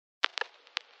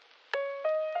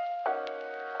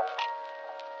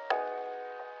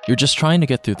You're just trying to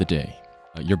get through the day.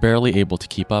 You're barely able to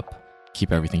keep up,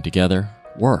 keep everything together.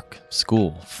 Work,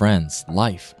 school, friends,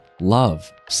 life,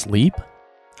 love, sleep?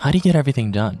 How do you get everything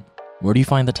done? Where do you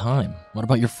find the time? What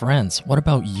about your friends? What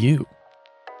about you?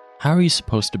 How are you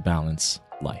supposed to balance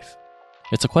life?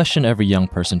 It's a question every young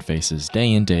person faces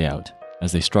day in, day out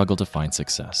as they struggle to find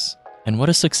success. And what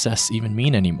does success even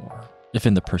mean anymore if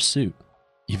in the pursuit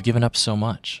you've given up so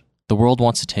much? The world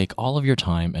wants to take all of your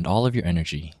time and all of your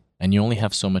energy, and you only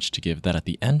have so much to give that at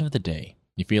the end of the day,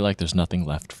 you feel like there's nothing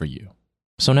left for you.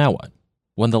 So now what?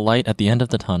 When the light at the end of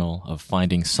the tunnel of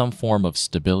finding some form of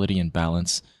stability and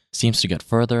balance seems to get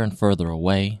further and further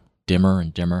away, dimmer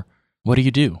and dimmer, what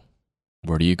do?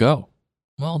 Where do you go?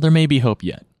 Well, there may be hope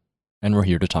yet, and we're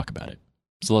here to talk about it.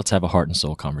 So let's have a heart and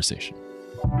soul conversation.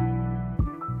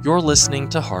 You're listening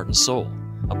to Heart and Soul,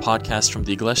 a podcast from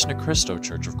the Iglesia Ni Cristo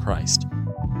Church of Christ.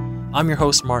 I'm your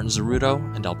host, Martin Zaruto,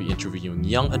 and I'll be interviewing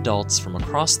young adults from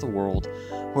across the world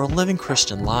who are living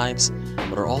Christian lives,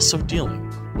 but are also dealing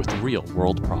with real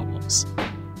world problems.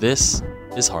 This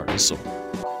is Heart and Soul.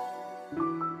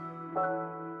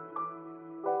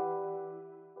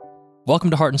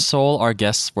 Welcome to Heart and Soul. Our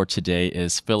guest for today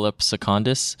is Philip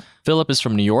Secondis. Philip is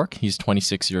from New York. He's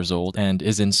 26 years old and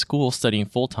is in school studying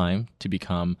full-time to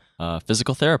become a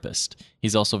physical therapist.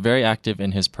 He's also very active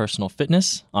in his personal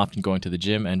fitness, often going to the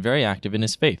gym, and very active in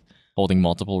his faith, holding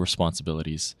multiple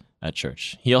responsibilities at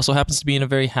church. He also happens to be in a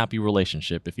very happy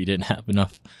relationship if he didn't have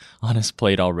enough on his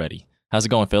plate already. How's it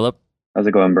going, Philip? How's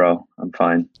it going, bro? I'm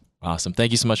fine. Awesome.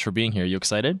 Thank you so much for being here. You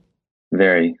excited?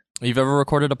 Very. You've ever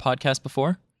recorded a podcast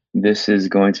before? This is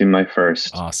going to be my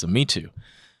first. Awesome. Me too.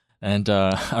 And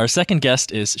our second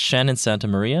guest is Shannon Santa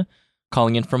Maria,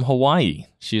 calling in from Hawaii.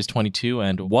 She is 22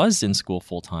 and was in school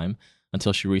full-time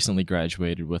until she recently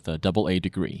graduated with a AA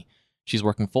degree. She's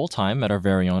working full-time at our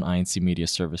very own INC Media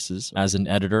Services as an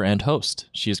editor and host.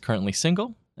 She is currently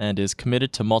single and is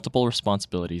committed to multiple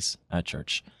responsibilities at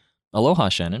church. Aloha,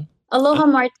 Shannon. Aloha,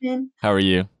 Martin. How are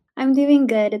you? I'm doing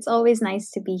good. It's always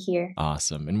nice to be here.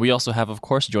 Awesome. And we also have, of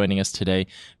course, joining us today,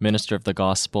 Minister of the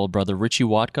Gospel, Brother Richie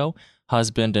Watko,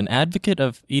 husband and advocate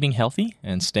of eating healthy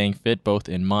and staying fit both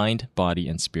in mind, body,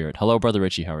 and spirit. Hello, Brother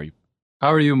Richie. How are you?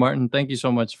 How are you, Martin? Thank you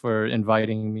so much for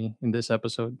inviting me in this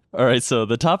episode. All right, so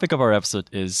the topic of our episode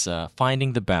is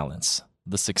finding the balance,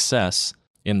 the success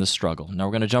in the struggle. Now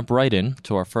we're going to jump right in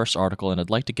to our first article, and I'd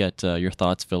like to get your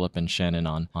thoughts, Philip and Shannon,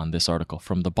 on this article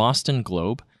from the Boston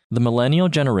Globe. The millennial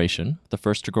generation, the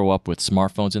first to grow up with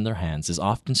smartphones in their hands, is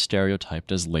often stereotyped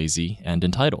as lazy and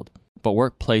entitled. But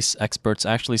workplace experts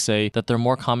actually say that they're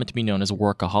more common to be known as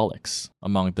workaholics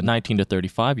among the 19 to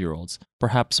 35-year-olds,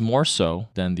 perhaps more so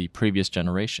than the previous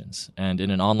generations. And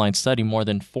in an online study, more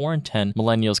than 4 in 10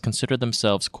 millennials consider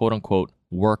themselves quote-unquote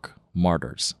work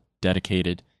martyrs,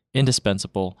 dedicated,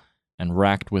 indispensable, and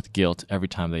racked with guilt every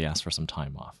time they ask for some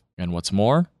time off. And what's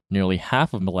more, nearly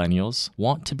half of millennials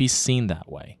want to be seen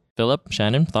that way. Philip,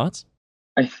 Shannon, thoughts?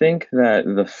 I think that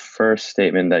the first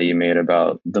statement that you made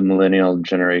about the millennial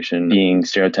generation being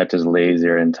stereotyped as lazy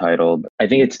or entitled, I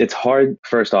think it's hard,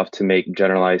 first off, to make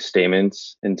generalized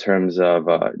statements in terms of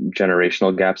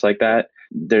generational gaps like that.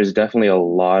 There's definitely a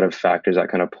lot of factors that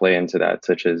kind of play into that,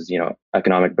 such as,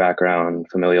 economic background,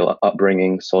 familial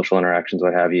upbringing, social interactions,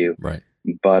 what have you. Right.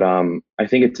 But I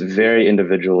think it's very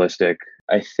individualistic.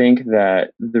 I think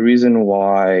that the reason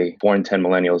why 4 in 10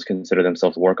 millennials consider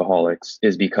themselves workaholics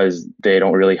is because they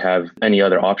don't really have any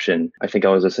other option. I think I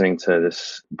was listening to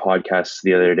this podcast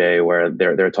the other day where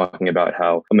they're talking about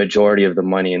how a majority of the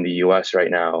money in the US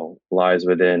right now lies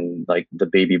within like the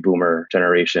baby boomer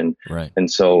generation. Right.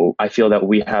 And so I feel that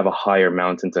we have a higher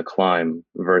mountain to climb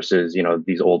versus,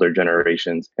 these older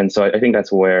generations. And so I think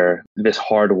that's where this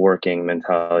hardworking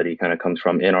mentality kind of comes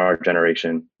from in our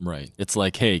generation. Right. It's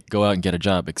like, hey, go out and get a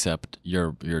job, except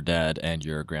your dad and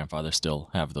your grandfather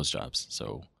still have those jobs.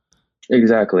 So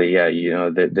exactly. Yeah.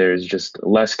 There's just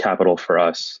less capital for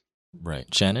us.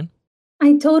 Right. Shannon?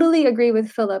 I totally agree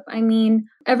with Philip. I mean,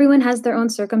 everyone has their own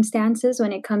circumstances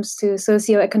when it comes to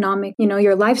socioeconomic,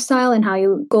 your lifestyle and how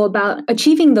you go about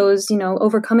achieving those,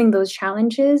 overcoming those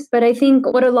challenges. But I think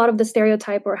what a lot of the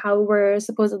stereotype or how we're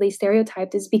supposedly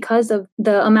stereotyped is because of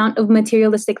the amount of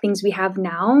materialistic things we have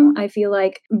now. I feel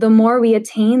like the more we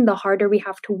attain, the harder we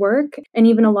have to work. And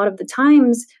even a lot of the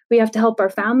times we have to help our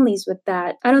families with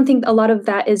that. I don't think a lot of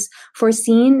that is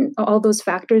foreseen. All those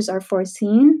factors are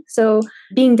foreseen. So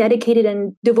being dedicated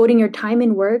and devoting your time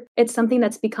in work, it's something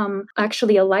that's become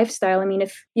actually a lifestyle. I mean,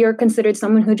 if you're considered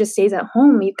someone who just stays at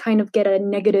home, you kind of get a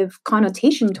negative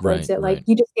connotation towards it. Like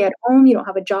you just stay at home, you don't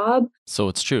have a job. So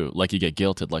it's true. Like you get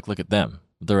guilted. Like, look at them.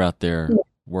 They're out there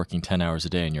working 10 hours a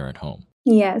day and you're at home.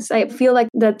 Yes, I feel like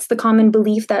that's the common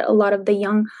belief that a lot of the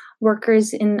young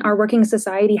workers in our working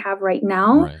society have right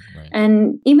now. Right, right.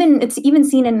 And it's even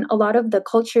seen in a lot of the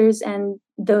cultures and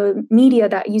the media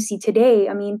that you see today.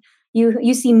 I mean,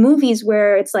 you see movies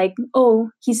where it's like, oh,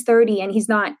 he's 30 and he's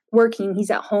not working,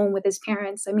 he's at home with his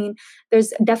parents. I mean,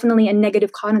 there's definitely a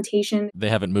negative connotation. They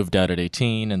haven't moved out at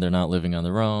 18 and they're not living on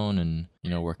their own and,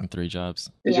 working 3 jobs.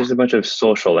 It's Yeah. just a bunch of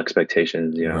social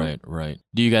expectations, Right, right.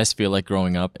 Do you guys feel like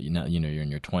growing up, you're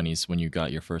in your 20s when you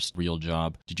got your first real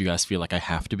job, did you guys feel like I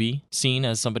have to be seen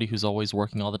as somebody who's always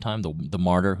working all the time, the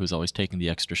martyr who's always taking the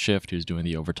extra shift, who's doing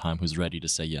the overtime, who's ready to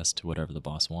say yes to whatever the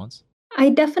boss wants? I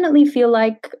definitely feel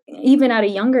like even at a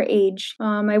younger age,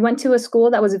 I went to a school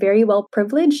that was very well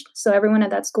privileged. So everyone at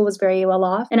that school was very well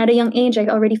off. And at a young age, I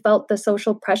already felt the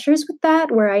social pressures with that,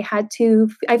 where I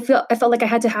felt like I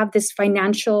had to have this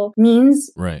financial means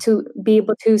Right. to be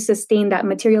able to sustain that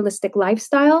materialistic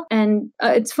lifestyle. And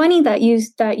it's funny that you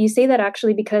say that,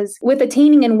 actually, because with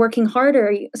attaining and working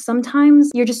harder,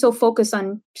 sometimes you're just so focused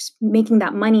on just making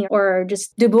that money or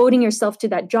just devoting yourself to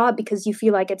that job because you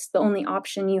feel like it's the only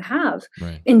option you have.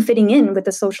 Right. In fitting in with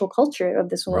the social culture of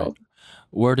this world. Right.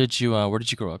 Where did you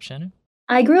grow up, Shannon?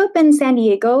 I grew up in San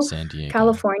Diego,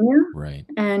 California. Right.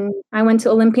 And I went to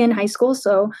Olympian High School.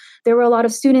 So there were a lot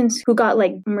of students who got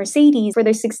like Mercedes for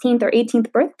their 16th or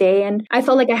 18th birthday. And I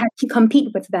felt like I had to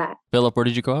compete with that. Philip, where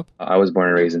did you grow up? I was born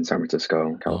and raised in San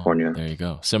Francisco, California. Oh, there you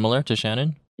go. Similar to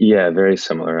Shannon? Yeah, very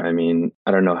similar. I mean,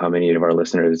 I don't know how many of our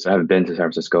listeners have been to San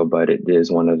Francisco, but it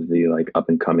is one of the up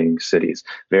and coming cities.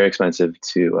 Very expensive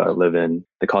to live in.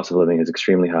 The cost of living is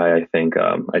extremely high. I think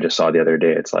I just saw the other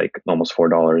day it's like almost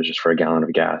 $4 just for a gallon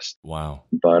of gas. Wow.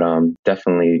 But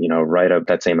definitely, right up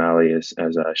that same alley as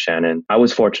Shannon. I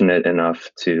was fortunate enough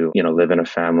to live in a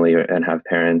family and have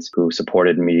parents who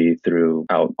supported me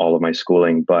throughout all of my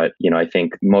schooling. But I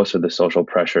think most of the social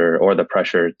pressure or the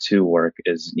pressure to work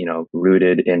is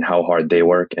rooted in how hard they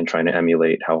work and trying to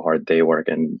emulate how hard they work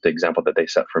and the example that they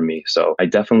set for me. So I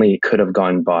definitely could have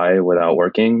gone by without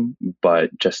working,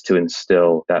 but just to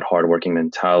instill that hardworking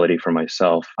mentality for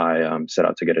myself, I set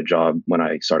out to get a job when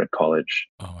I started college.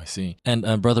 Oh, I see.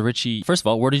 And Brother Richie, first of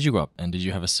all, where did you grow up? And did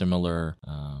you have a similar,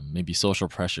 maybe social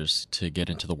pressures to get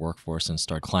into the workforce and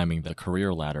start climbing the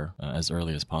career ladder as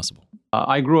early as possible?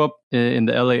 I grew up in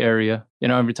the LA area.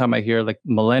 Every time I hear like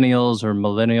millennials or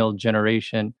millennial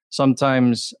generation,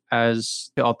 sometimes,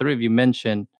 as all three of you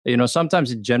mentioned,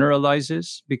 sometimes it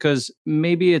generalizes because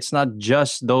maybe it's not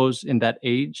just those in that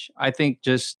age. I think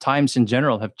just times in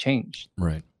general have changed.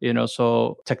 Right.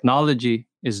 So technology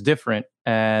is different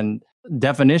and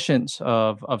definitions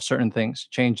of certain things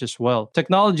change as well.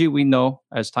 Technology, we know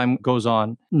as time goes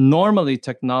on, normally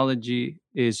technology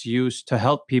is used to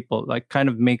help people, like kind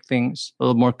of make things a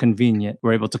little more convenient.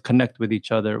 We're able to connect with each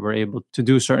other. We're able to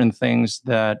do certain things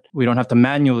that we don't have to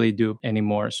manually do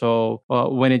anymore. So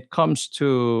when it comes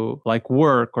to like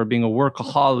work or being a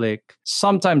workaholic,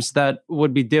 sometimes that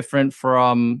would be different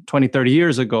from 20, 30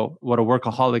 years ago, what a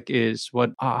workaholic is,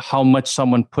 how much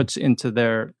someone puts into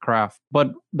their craft.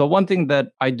 But the one thing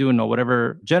that I do know,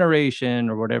 whatever generation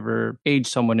or whatever age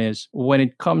someone is, when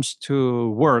it comes to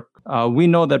work, we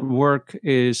know that work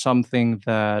is something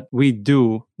that we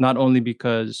do not only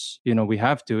because, we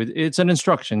have to. It's an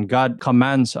instruction. God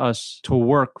commands us to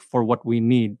work for what we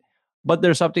need. But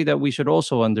there's something that we should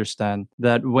also understand,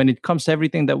 that when it comes to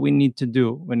everything that we need to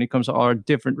do, when it comes to our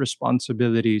different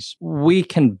responsibilities, we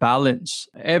can balance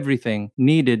everything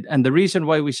needed. And the reason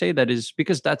why we say that is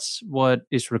because that's what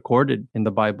is recorded in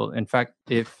the Bible. In fact,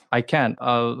 if I can,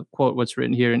 I'll quote what's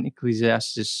written here in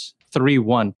Ecclesiastes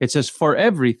 3:1. It says, "For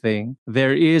everything,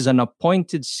 there is an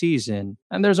appointed season,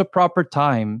 and there's a proper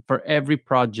time for every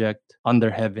project under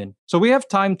heaven." So we have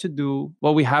time to do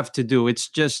what we have to do.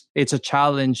 It's a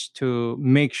challenge to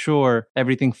make sure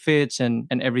everything fits and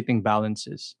everything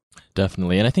balances.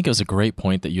 Definitely. And I think it was a great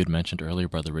point that you had mentioned earlier,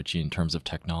 Brother Richie, in terms of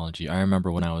technology. I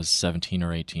remember when I was 17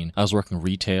 or 18, I was working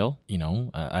retail.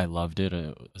 I loved it.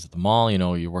 I was at the mall,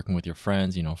 you're working with your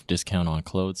friends, discount on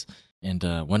clothes. And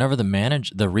whenever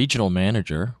the regional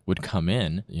manager would come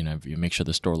in, you make sure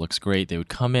the store looks great, they would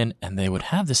come in and they would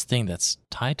have this thing that's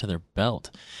tied to their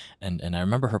belt. And I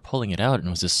remember her pulling it out, and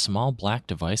it was this small black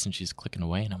device, and she's clicking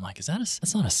away. And I'm like,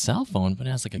 that's not a cell phone, but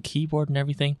it has like a keyboard and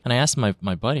everything. And I asked my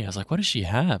buddy, I was like, what does she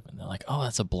have? And they're like, oh,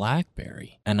 that's a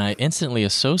BlackBerry. And I instantly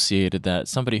associated that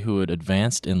somebody who had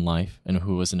advanced in life and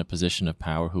who was in a position of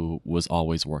power, who was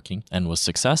always working and was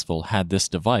successful, had this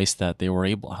device that they were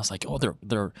able. I was like, oh,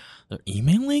 they're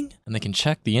emailing, and they can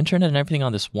check the internet and everything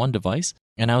on this one device.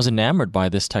 And I was enamored by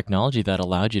this technology that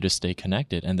allowed you to stay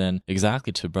connected. And then,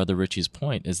 exactly to Brother Richie's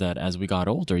point, is that as we got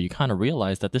older, you kind of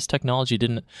realized that this technology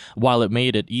didn't, while it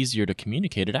made it easier to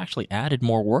communicate, it actually added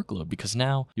more workload because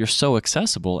now you're so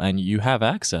accessible and you have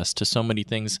access to so many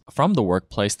things from the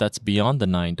workplace that's beyond the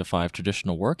 9 to 5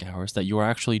 traditional work hours that you are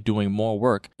actually doing more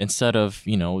work instead of,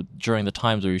 during the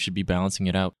times where you should be balancing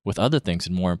it out with other things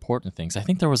and more important things. I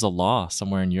think there was a law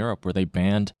somewhere in Europe where they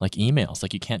banned like emails,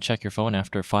 like you can't check your phone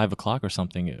after 5 o'clock or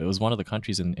something. It was one of the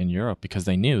countries in Europe because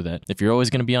they knew that if you're always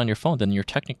going to be on your phone, then you're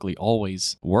technically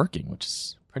always working, which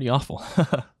is pretty awful.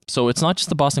 So it's not just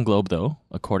the Boston Globe, though.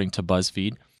 According to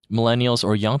BuzzFeed, millennials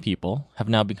or young people have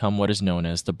now become what is known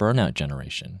as the burnout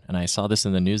generation. And I saw this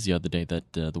in the news the other day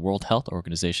that the World Health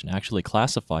Organization actually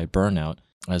classified burnout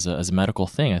as a medical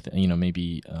thing.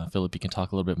 Maybe Philip, you can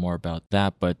talk a little bit more about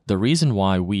that. But the reason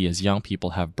why we as young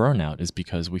people have burnout is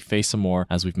because we face a more,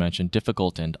 as we've mentioned,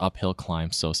 difficult and uphill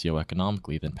climb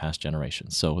socioeconomically than past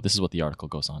generations. So this is what the article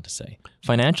goes on to say.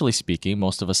 Financially speaking,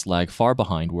 most of us lag far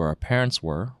behind where our parents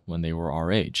were when they were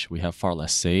our age. We have far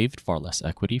less saved, far less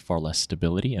equity, far less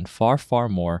stability, and far, far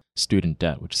more student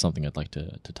debt, which is something I'd like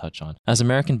to touch on. As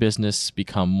American business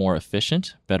become more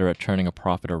efficient, better at turning a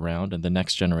profit around, and the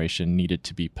next generation needed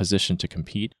to be positioned to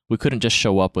compete, we couldn't just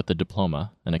show up with a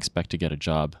diploma and expect to get a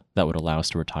job that would allow us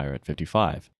to retire at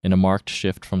 55. In a marked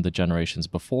shift from the generations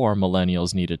before,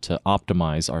 millennials needed to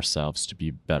optimize ourselves to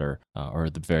be better or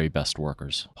the very best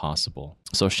workers possible.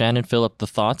 So Shannon, Philip, the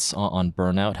thoughts on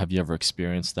burnout, have you ever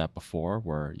experienced that before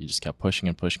where you just kept pushing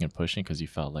and pushing and pushing because you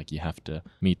felt like you have to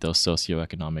meet those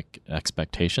socioeconomic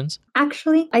expectations?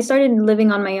 Actually, I started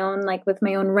living on my own, like with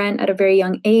my own rent at a very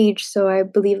young age. So I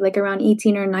believe like around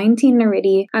 18 or 19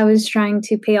 already, I was trying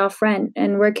to pay off rent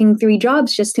and working 3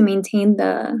 jobs just to maintain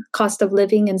the cost of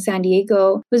living in San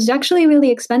Diego was actually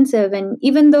really expensive. And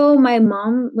even though my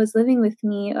mom was living with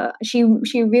me, she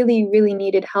really, really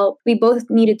needed help. We both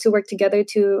needed to work together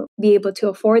to be able to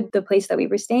afford the place that we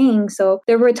were staying. So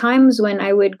there were times when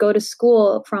I would go to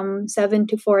school from 7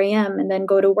 to 4 a.m. and then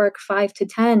go to work 5 to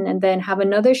 10 and then have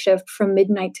another shift from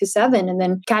midnight to 7 and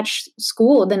then catch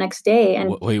school the next day.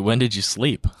 And wait, when did you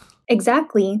sleep?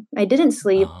 Exactly. I didn't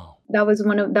sleep. Oh. That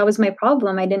was my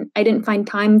problem. I didn't find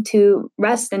time to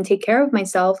rest and take care of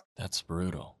myself. That's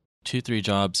brutal. 2-3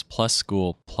 jobs plus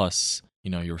school plus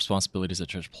your responsibilities at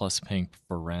church plus paying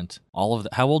for rent. All of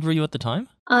that. How old were you at the time?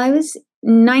 I was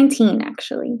 19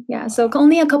 actually. Yeah. So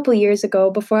only a couple years ago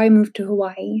before I moved to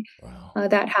Hawaii. Wow.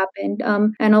 That happened.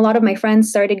 And a lot of my friends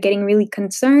started getting really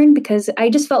concerned because I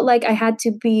just felt like I had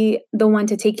to be the one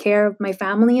to take care of my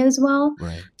family as well.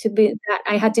 Right.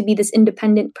 I had to be this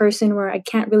independent person where I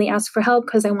can't really ask for help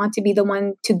because I want to be the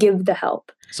one to give the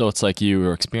help. So it's like you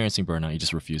were experiencing burnout, you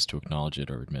just refused to acknowledge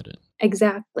it or admit it.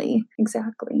 Exactly.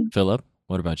 Philip,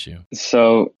 what about you?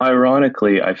 So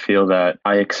ironically, I feel that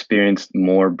I experienced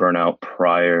more burnout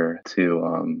prior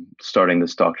to starting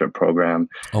this doctorate program.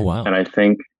 Oh, wow. And I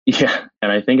think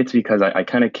it's because I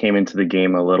kind of came into the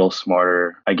game a little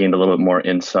smarter. I gained a little bit more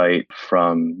insight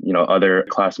from, other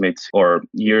classmates or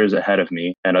years ahead of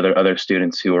me and other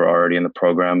students who were already in the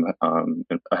program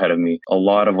ahead of me. A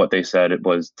lot of what they said it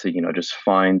was to, just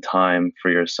find time for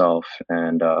yourself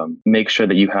and make sure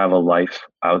that you have a life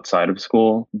outside of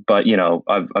school. But,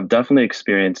 I've definitely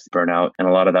experienced burnout. And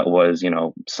a lot of that was,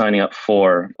 signing up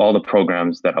for all the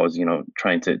programs that I was,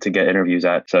 trying to get interviews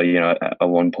at. So, at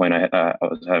one point I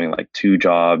was having like 2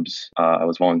 jobs. I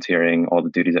was volunteering, all the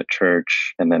duties at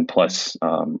church, and then plus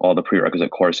all the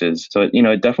prerequisite courses. So,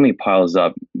 it definitely piles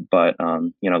up. But,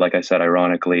 like I said,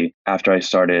 ironically, after I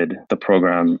started the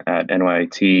program at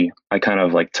NYIT, I kind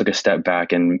of like took a step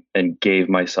back and gave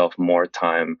myself more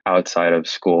time outside of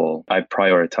school. I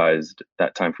prioritized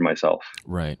that time for myself.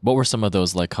 Right. What were some of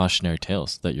those like cautionary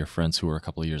tales that your friends who were a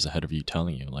couple of years ahead of you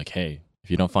telling you? Like, hey,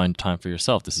 if you don't find time for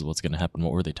yourself, this is what's going to happen.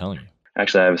 What were they telling you?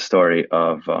 Actually, I have a story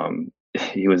of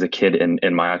he was a kid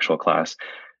in my actual class.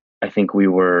 I think we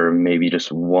were maybe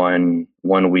just one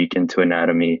week into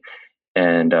anatomy,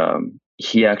 and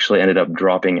he actually ended up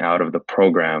dropping out of the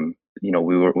program. We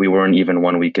weren't even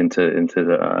 1 week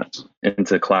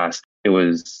into class. It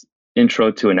was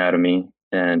intro to anatomy.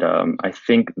 And I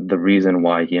think the reason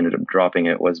why he ended up dropping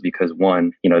it was because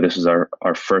one, this was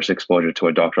our first exposure to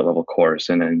a doctorate level course.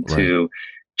 And then Right. 2,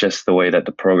 just the way that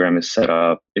the program is set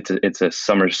up, it's a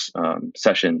summer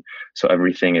session. So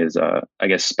everything is,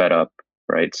 sped up,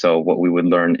 right? So what we would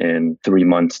learn in 3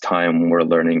 months time, we're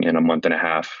learning in a month and a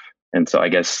half. And so I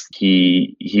guess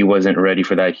he wasn't ready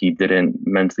for that. He didn't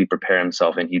mentally prepare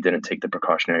himself and he didn't take the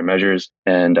precautionary measures.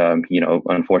 And,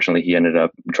 unfortunately, he ended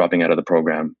up dropping out of the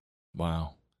program.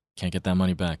 Wow. Can't get that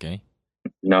money back, eh?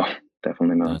 No.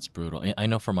 definitely not. That's brutal. I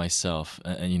know for myself,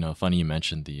 and funny you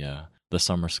mentioned the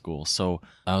summer school. So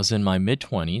I was in my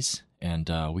mid-20s, and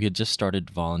we had just started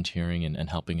volunteering and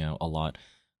helping out a lot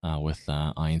with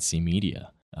INC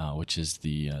Media, which is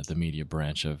the media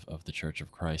branch of the Church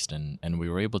of Christ, and we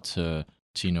were able to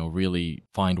really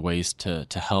find ways to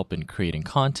help in creating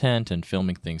content and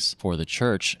filming things for the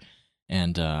church.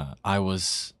 And I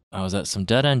was at some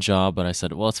dead end job, but I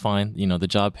said, well, it's fine. The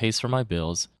job pays for my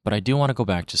bills, but I do want to go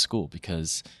back to school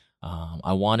because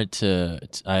I wanted to.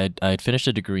 I had finished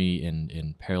a degree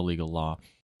in paralegal law,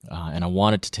 and I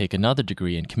wanted to take another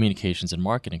degree in communications and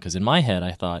marketing because in my head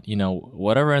I thought,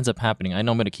 whatever ends up happening, I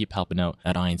know I'm going to keep helping out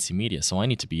at INC Media, so I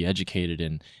need to be educated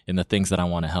in the things that I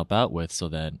want to help out with, so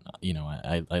that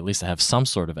I at least have some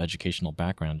sort of educational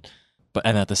background.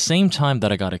 And at the same time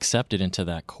that I got accepted into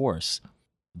that course,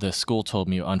 the school told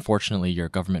me, unfortunately, your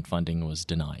government funding was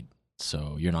denied,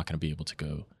 so you're not going to be able to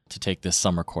go to take this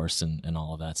summer course and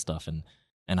all of that stuff.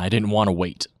 And I didn't want to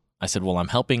wait. I said, well, I'm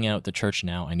helping out the church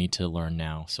now. I need to learn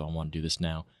now, so I want to do this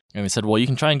now. And they said, well, you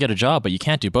can try and get a job, but you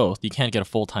can't do both. You can't get a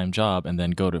full-time job and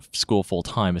then go to school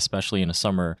full-time, especially in a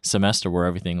summer semester where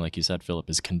everything, like you said, Philip,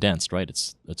 is condensed, right?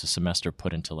 It's a semester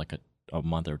put into like a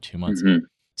month or 2 months. Mm-hmm.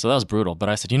 So that was brutal. But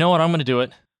I said, you know what? I'm going to do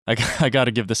it. I got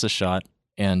to give this a shot.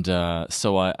 And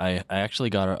so I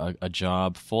actually got a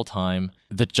job full-time.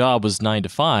 The job was 9 to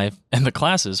 5, and the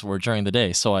classes were during the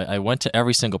day. So I went to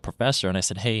every single professor, and I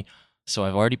said, hey, so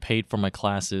I've already paid for my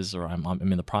classes, or I'm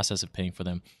in the process of paying for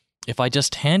them. If I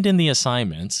just hand in the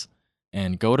assignments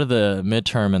and go to the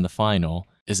midterm and the final,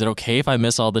 is it okay if I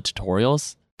miss all the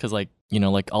tutorials? Because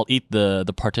I'll eat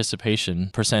the participation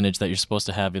percentage that you're supposed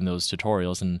to have in those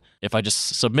tutorials, and if I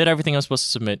just submit everything I'm supposed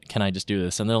to submit, can I just do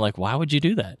this? And they're like, why would you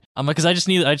do that? I'm like, because I just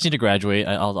need to graduate.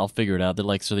 I'll figure it out. They're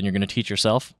like, so then you're going to teach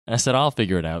yourself? And I said, I'll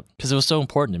figure it out, because it was so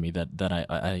important to me that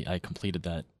I completed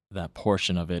that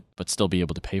portion of it, but still be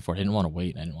able to pay for it. I didn't want to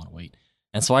wait.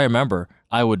 And so I remember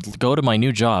I would go to my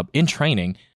new job in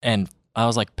training, and I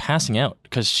was like passing out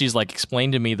because she's like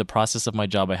explained to me the process of my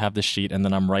job. I have this sheet, and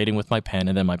then I'm writing with my pen,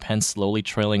 and then my pen's slowly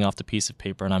trailing off the piece of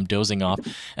paper, and I'm dozing off.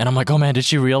 And I'm like, oh man, did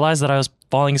she realize that I was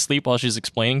falling asleep while she's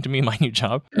explaining to me my new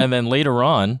job? And then later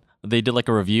on, they did like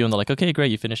a review, and they're like, okay,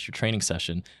 great, you finished your training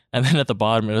session. And then at the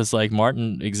bottom, it was like,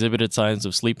 Martin exhibited signs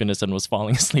of sleepiness and was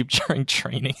falling asleep during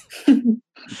training.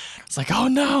 It's like, oh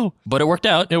no! But it worked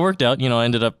out. I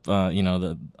ended up,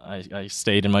 I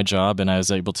stayed in my job, and I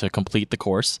was able to complete the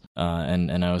course,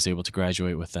 and I was able to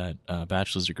graduate with that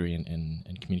bachelor's degree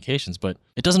in communications. But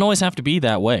it doesn't always have to be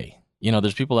that way.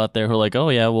 There's people out there who are like, oh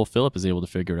yeah, well, Philip is able to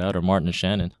figure it out, or Martin and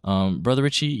Shannon. Brother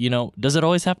Richie, does it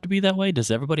always have to be that way?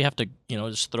 Does everybody have to,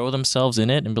 just throw themselves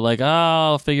in it and be like,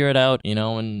 I'll figure it out,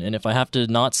 and if I have to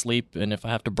not sleep and if I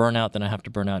have to burn out, then I have to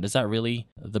burn out. Is that really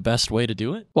the best way to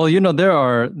do it? Well,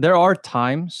 there are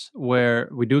times where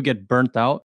we do get burnt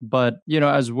out, but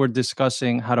as we're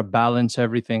discussing how to balance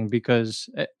everything, because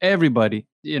everybody,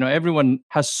 everyone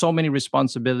has so many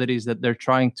responsibilities that they're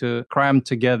trying to cram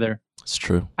together. It's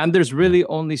true. And there's really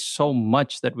only so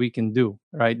much that we can do,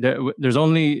 right? There's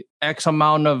only X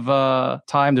amount of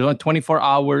time. There's only 24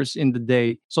 hours in the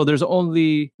day. So there's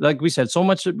only, like we said, so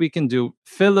much that we can do.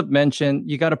 Philip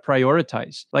mentioned you got to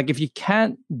prioritize. Like if you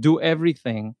can't do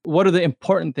everything, what are the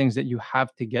important things that you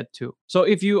have to get to? So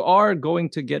if you are going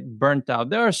to get burnt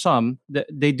out, there are some that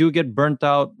they do get burnt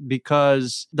out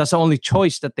because that's the only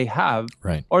choice that they have.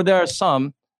 Right. Or there are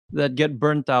some that get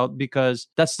burnt out because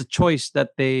that's the choice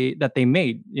that they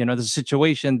made, the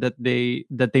situation that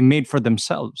they made for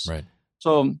themselves. Right.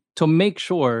 So to make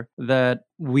sure that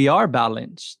we are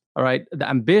balanced, all right, the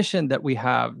ambition that we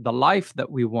have, the life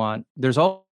that we want, there's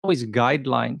always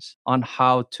guidelines on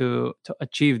how to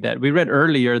achieve that. We read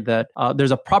earlier that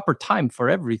there's a proper time for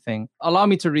everything. Allow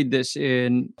me to read this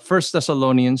in 1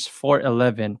 Thessalonians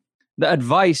 4:11. The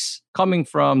advice coming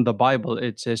from the Bible,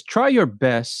 it says, try your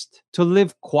best to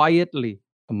live quietly,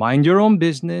 to mind your own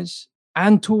business,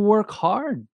 and to work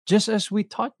hard, just as we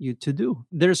taught you to do.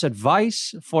 There's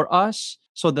advice for us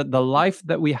so that the life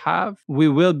that we have, we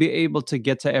will be able to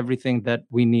get to everything that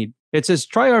we need. It says,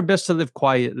 try our best to live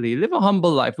quietly, live a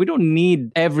humble life. We don't need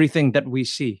everything that we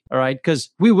see, all right?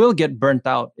 Because we will get burnt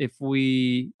out if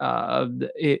we're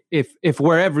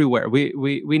everywhere.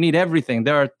 We need everything.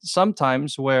 There are some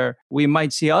times where we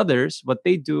might see others, what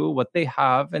they do, what they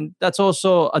have, and that's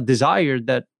also a desire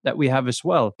that we have as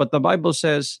well. But the Bible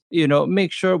says,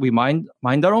 make sure we mind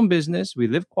our own business, we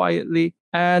live quietly.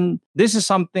 And this is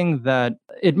something that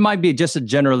it might be just a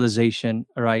generalization,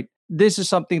 all right? This is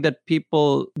something that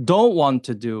people don't want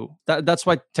to do. That's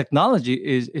why technology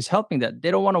is helping that.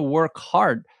 They don't want to work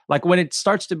hard. Like when it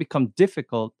starts to become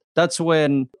difficult, That's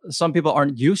when some people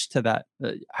aren't used to that.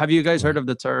 Have you guys heard Right. of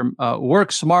the term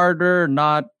work smarter,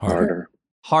 not Harder.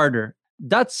 Harder.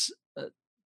 harder?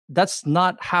 That's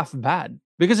not half bad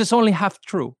because it's only half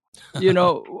true.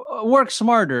 Work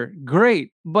smarter,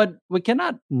 great, but we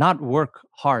cannot not work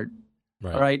hard.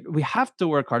 Right. All right, we have to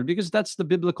work hard because that's the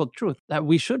biblical truth that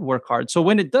we should work hard. So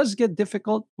when it does get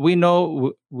difficult, we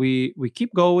know we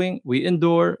keep going, we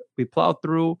endure, we plow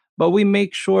through, but we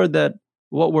make sure that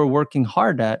what we're working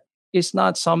hard at is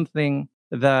not something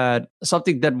that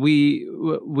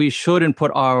we shouldn't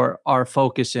put our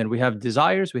focus in. We have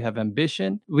desires, we have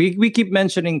ambition. We keep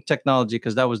mentioning technology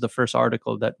because that was the first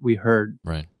article that we heard.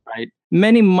 Right. Right.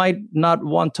 Many might not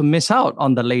want to miss out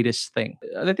on the latest thing.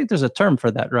 I think there's a term for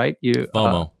that, right?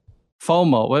 FOMO.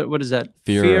 FOMO. What is that?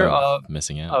 Fear of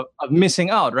missing out. Of missing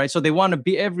out, right? So they want to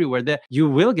be everywhere. That you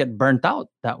will get burnt out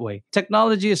that way.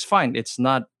 Technology is fine. It's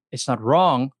not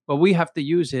wrong, but we have to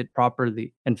use it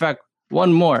properly. In fact,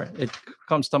 one more it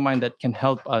comes to mind that can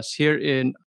help us here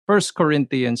in 1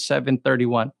 Corinthians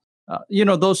 7:31.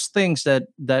 Those things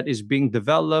that is being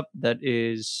developed, that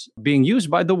is being used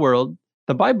by the world.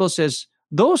 The Bible says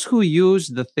those who use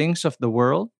the things of the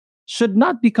world should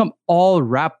not become all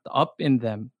wrapped up in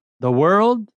them. The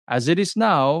world, as it is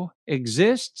now,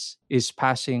 exists, is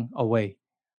passing away.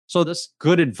 So that's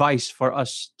good advice for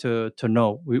us to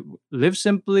know. We live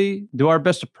simply, do our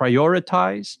best to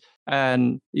prioritize.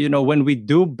 And, when we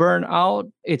do burn out,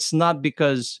 it's not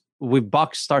because we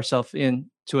boxed ourselves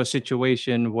into a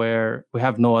situation where we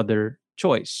have no other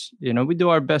choice. We do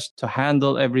our best to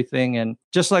handle everything. And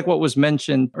just like what was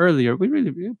mentioned earlier, we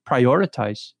really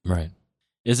prioritize. Right.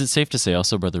 Is it safe to say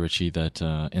also, Brother Richie, that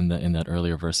in that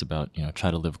earlier verse about,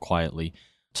 try to live quietly,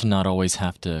 to not always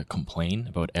have to complain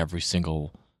about every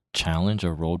single challenge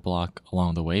or roadblock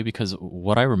along the way? Because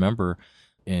what I remember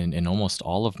in almost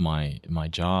all of my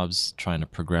jobs, trying to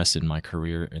progress in my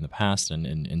career in the past and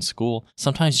in school,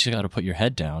 sometimes you just got to put your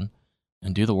head down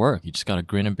and do the work. You just got to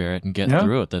grin and bear it and get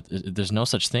through it. There's no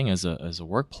such thing as a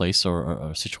workplace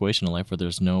or a situation in life where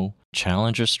there's no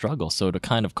challenge or struggle. So to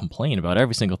kind of complain about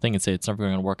every single thing and say it's never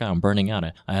going to work out, I'm burning out,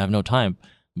 I have no time.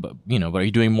 But are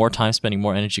you doing more time, spending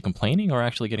more energy complaining, or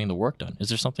actually getting the work done? Is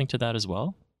there something to that as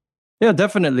well? Yeah,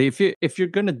 definitely. If you're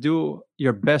gonna do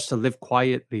your best to live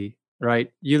quietly,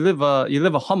 right? You live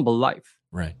a humble life.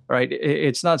 Right. Right.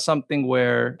 It's not something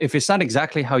where if it's not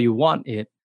exactly how you want it,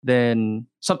 then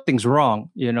something's wrong.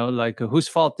 Like whose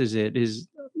fault is it?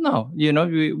 No,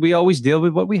 we always deal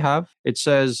with what we have. It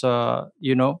says,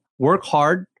 work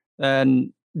hard,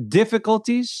 and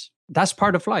difficulties, that's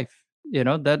part of life.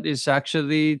 That is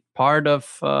actually part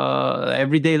of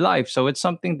everyday life. So it's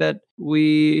something that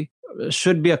we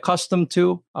should be accustomed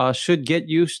to, should get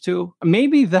used to.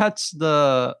 Maybe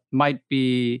might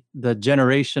be the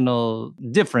generational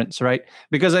difference, right?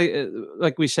 Because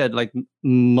like we said, like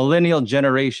millennial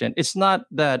generation, it's not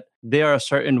that they are a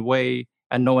certain way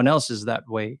and no one else is that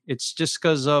way. It's just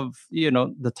because of,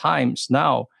 the times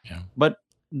now. Yeah. But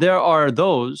there are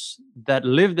those that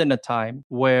lived in a time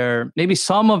where maybe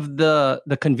some of the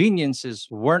conveniences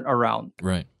weren't around.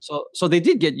 Right. So they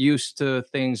did get used to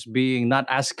things being not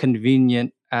as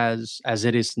convenient as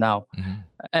it is now. Mm-hmm.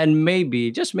 And maybe,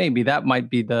 just maybe, that might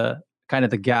be the kind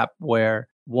of the gap where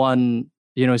one,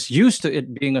 is used to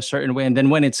it being a certain way, and then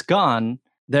when it's gone,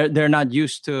 they're not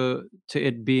used to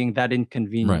it being that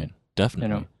inconvenient. Right.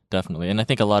 Definitely. Definitely. And I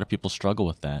think a lot of people struggle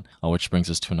with that, which brings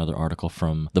us to another article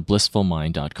from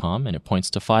theblissfulmind.com. And it points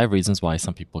to 5 reasons why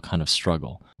some people kind of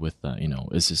struggle with,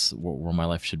 is this where my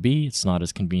life should be? It's not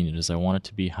as convenient as I want it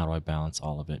to be. How do I balance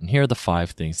all of it? And here are the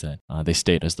 5 things that they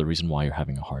state as the reason why you're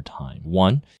having a hard time.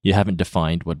 1, you haven't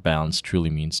defined what balance truly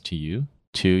means to you.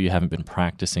 2, you haven't been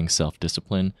practicing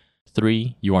self-discipline.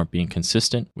 3, you aren't being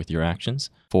consistent with your actions.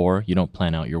 4, you don't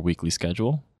plan out your weekly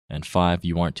schedule. And 5,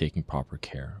 you aren't taking proper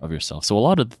care of yourself. So a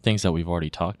lot of the things that we've already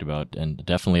talked about, and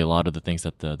definitely a lot of the things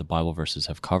that the Bible verses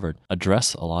have covered,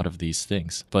 address a lot of these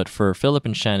things. But for Philip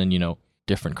and Shannon,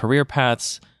 different career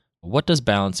paths, what does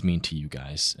balance mean to you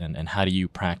guys? And how do you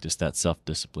practice that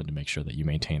self-discipline to make sure that you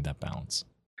maintain that balance?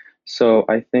 So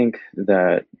I think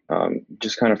that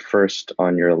just kind of first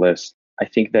on your list, I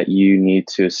think that you need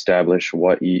to establish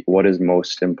what is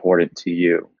most important to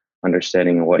you,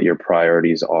 understanding what your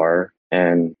priorities are,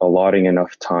 and allotting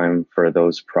enough time for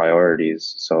those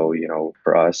priorities. So,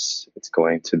 for us, it's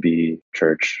going to be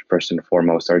church, first and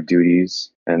foremost, our duties.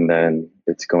 And then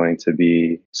it's going to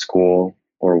be school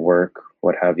or work,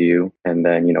 what have you. And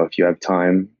then, if you have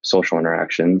time, social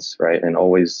interactions, right? And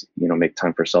always, make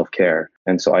time for self-care.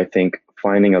 And so I think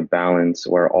finding a balance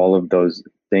where all of those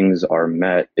things are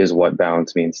met is what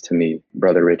balance means to me.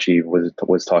 Brother Richie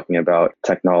was talking about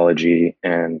technology,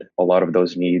 and a lot of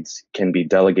those needs can be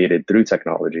delegated through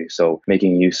technology. So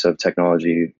making use of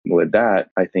technology with that,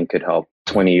 I think, could help.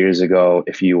 20 years ago,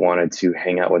 if you wanted to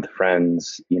hang out with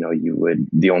friends,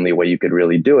 the only way you could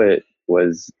really do it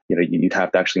was, you'd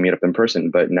have to actually meet up in person.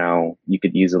 But now you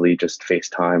could easily just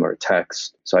FaceTime or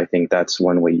text. So I think that's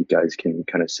one way you guys can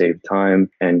kind of save time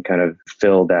and kind of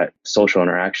fill that social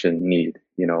interaction need,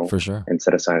 For sure. and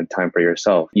set aside time for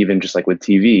yourself. Even just like with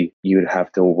TV, you would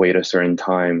have to wait a certain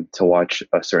time to watch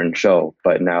a certain show.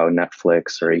 But now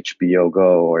Netflix or HBO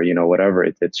Go or, whatever,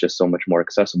 it's just so much more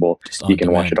accessible. Just You on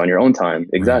can watch demand. it on your own time.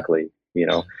 Exactly.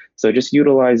 So just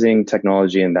utilizing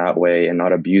technology in that way and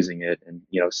not abusing it, and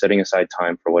setting aside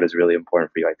time for what is really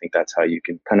important for you. I think that's how you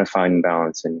can kind of find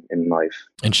balance in life.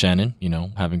 And Shannon,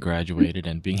 having graduated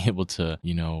and being able to,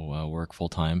 work full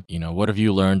time, what have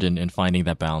you learned in finding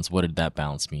that balance? What did that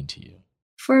balance mean to you?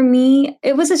 For me,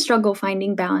 it was a struggle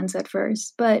finding balance at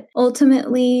first, but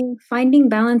ultimately finding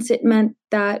balance, it meant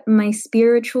that my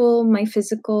spiritual, my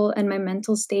physical, and my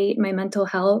mental state, my mental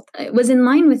health, it was in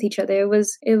line with each other.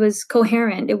 It was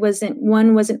coherent.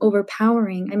 One wasn't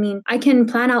overpowering. I mean, I can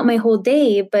plan out my whole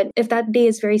day, but if that day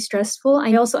is very stressful,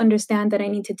 I also understand that I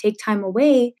need to take time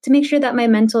away to make sure that my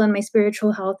mental and my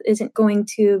spiritual health isn't going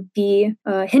to be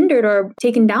hindered or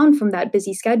taken down from that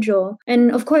busy schedule.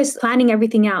 And of course, planning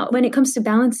everything out. When it comes to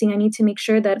balancing, I need to make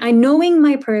sure that knowing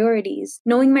my priorities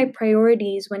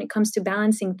when it comes to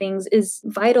balancing things is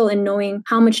vital in knowing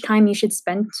how much time you should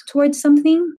spend towards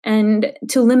something and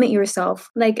to limit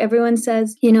yourself. Like everyone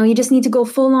says, you just need to go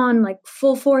full on, like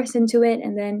full force into it,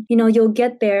 and then, you'll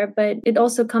get there. But it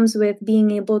also comes with being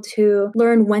able to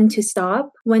learn when to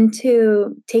stop, when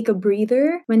to take a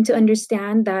breather, when to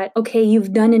understand that, okay,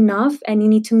 you've done enough and you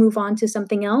need to move on to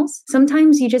something else.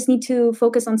 Sometimes you just need to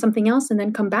focus on something else and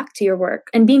then come back to your work,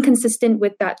 and being consistent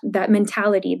with that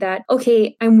mentality that,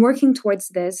 okay, I'm working towards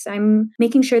this. I'm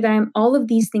making sure that all of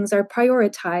these things are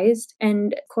prioritized.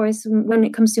 And of course, when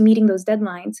it comes to meeting those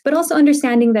deadlines, but also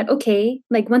understanding that, okay,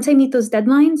 like once I meet those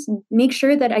deadlines, make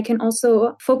sure that I can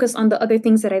also focus on the other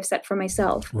things that I've set for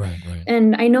myself. Right.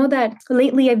 And I know that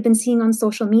lately I've been seeing on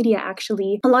social media,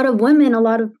 actually, a lot of women, a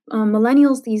lot of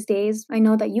millennials these days. I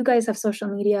know that you guys have social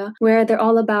media where they're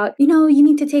all about, you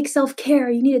need to take self-care.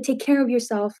 You need to take care of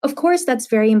yourself. Of course, that's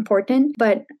very important.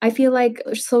 But I feel like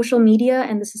social media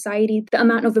and the society, the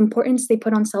amount of importance they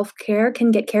put on self-care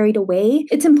can get carried away.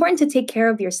 It's important to take care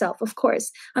of yourself, of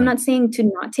course. I'm not saying to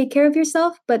not take care of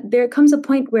yourself, but there comes a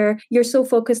point where you're so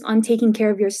focused on taking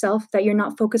care of yourself that you're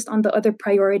not focused on the other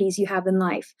priorities you have in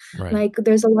life. Right. Like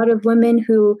there's a lot of women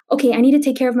who, okay, I need to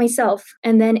take care of myself.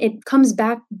 And then it comes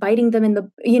back biting them in the,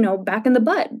 back in the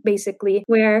butt, basically,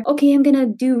 where, okay, I'm going to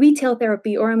do retail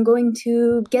therapy, or I'm going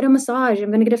to get a massage. I'm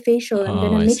going to get a facial. I'm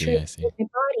going to make sure it's with my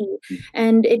body.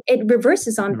 And it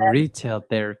reverses on that. Retail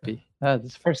therapy.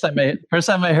 That's the first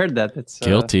time I heard that. It's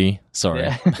guilty. Sorry.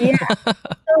 Yeah.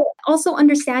 So also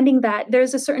understanding that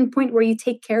there's a certain point where you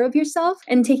take care of yourself,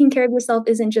 and taking care of yourself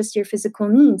isn't just your physical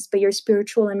needs, but your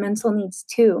spiritual and mental needs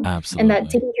too. Absolutely. And that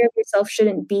taking care of yourself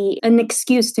shouldn't be an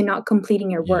excuse to not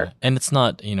completing your work. And it's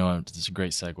not, it's a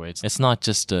great segue. It's not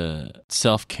just a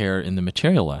self-care in the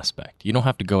material aspect. You don't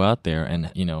have to go out there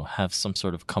and, have some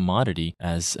sort of commodity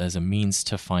as a means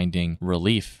to finding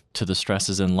relief to the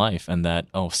stresses in life, and that,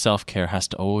 self-care has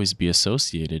to always be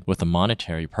associated with a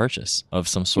monetary purchase of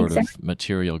some sort of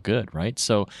material good, right?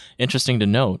 So interesting to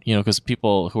note, because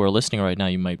people who are listening right now,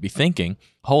 you might be thinking,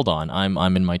 hold on,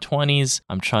 I'm in my 20s,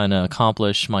 I'm trying to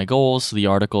accomplish my goals. The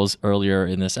articles earlier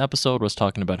in this episode was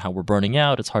talking about how we're burning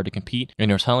out, it's hard to compete, and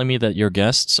you're telling me that your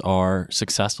guests are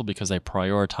successful because they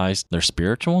prioritize their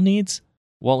spiritual needs?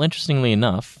 Well, interestingly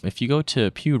enough, if you go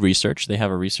to Pew Research, they have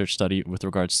a research study with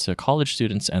regards to college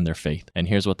students and their faith. And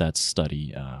here's what that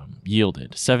study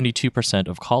yielded. 72%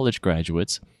 of college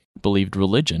graduates believed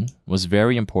religion was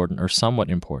very important or somewhat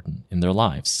important in their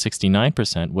lives.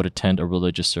 69% would attend a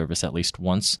religious service at least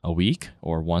once a week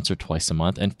or once or twice a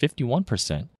month, and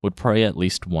 51% would pray at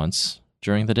least once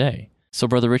during the day. So,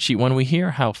 Brother Richie, when we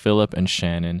hear how Philip and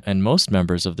Shannon and most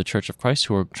members of the Church of Christ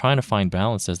who are trying to find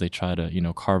balance as they try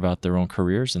to, carve out their own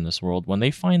careers in this world, when they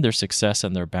find their success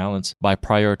and their balance by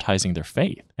prioritizing their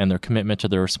faith and their commitment to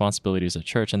their responsibilities at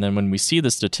church, and then when we see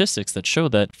the statistics that show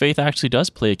that faith actually does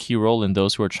play a key role in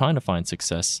those who are trying to find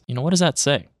success, what does that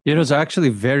say? It was actually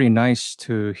very nice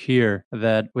to hear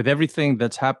that with everything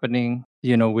that's happening,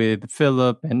 with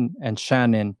Philip and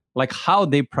Shannon, like how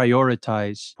they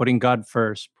prioritize putting God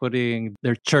first, putting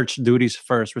their church duties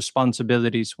first,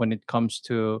 responsibilities when it comes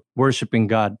to worshiping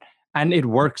God. and it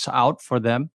works out for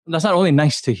them. That's not only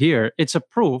nice to hear, it's a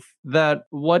proof that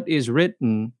what is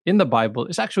written in the Bible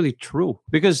is actually true,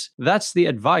 because that's the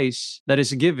advice that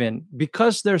is given,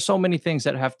 because there's so many things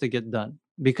that have to get done,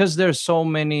 because there's so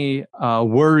many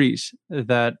worries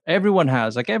that everyone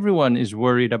has. Like, everyone is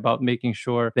worried about making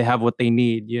sure they have what they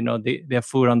need. They have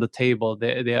food on the table,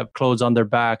 they have clothes on their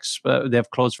backs, they have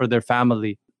clothes for their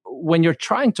family. When you're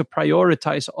trying to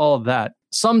prioritize all of that,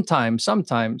 sometimes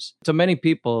to many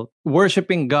people,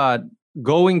 worshiping God,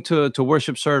 going to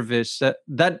worship service,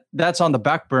 that's on the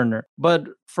back burner. But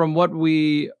from what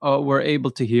we were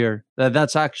able to hear,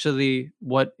 that's actually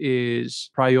what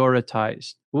is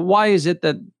prioritized. Why is it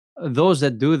that those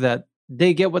that do that,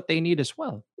 they get what they need as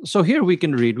well? So here we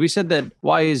can read. We said that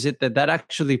why is it that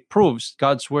actually proves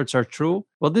God's words are true?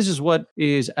 Well, this is what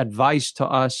is advised to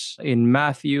us in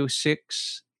Matthew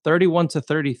 6:31 to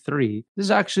 33. This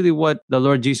is actually what the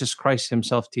Lord Jesus Christ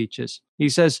himself teaches. He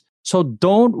says, "So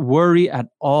don't worry at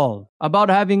all about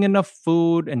having enough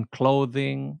food and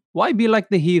clothing. Why be like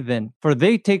the heathen? For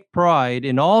they take pride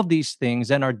in all these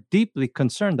things and are deeply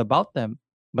concerned about them.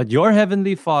 But your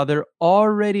heavenly Father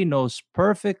already knows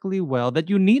perfectly well that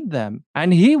you need them,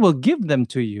 and he will give them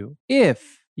to you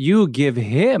if you give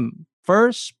him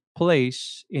first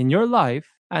place in your life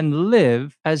and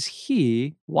live as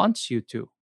he wants you to."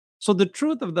 So the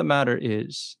truth of the matter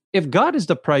is, if God is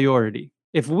the priority,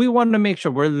 if we want to make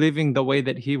sure we're living the way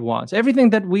that he wants, everything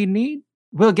that we need,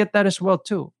 we'll get that as well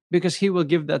too, because he will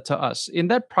give that to us. In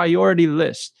that priority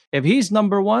list, if he's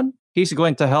number one, he's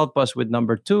going to help us with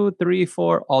number 2, 3,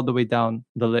 4, all the way down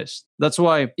the list. That's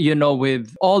why,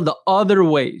 with all the other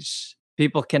ways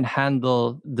people can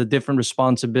handle the different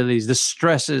responsibilities, the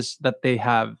stresses that they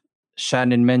have,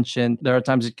 Shannon mentioned, there are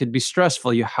times it could be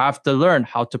stressful. You have to learn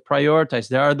how to prioritize.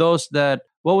 There are those that,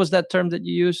 what was that term that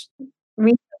you used?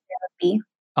 Retail therapy.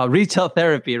 Retail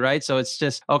therapy, right? So it's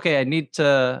just, okay, I need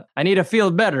to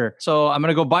feel better, so I'm going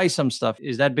to go buy some stuff.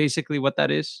 Is that basically what that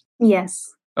is?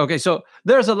 Yes. Okay, so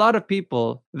there's a lot of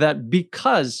people that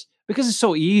because it's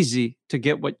so easy to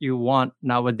get what you want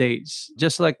nowadays,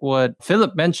 just like what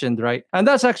Philip mentioned, right? And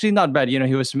that's actually not bad.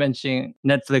 He was mentioning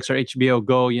Netflix or HBO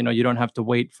Go. You don't have to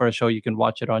wait for a show. You can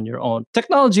watch it on your own.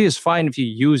 Technology is fine if you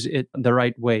use it the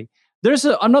right way. There's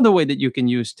another way that you can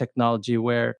use technology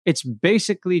where it's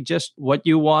basically just what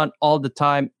you want all the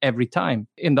time, every time.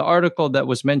 In the article that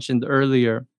was mentioned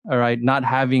earlier, all right, not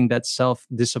having that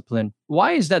self-discipline.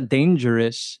 Why is that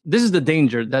dangerous? This is the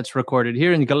danger that's recorded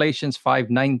here in Galatians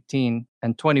 5:19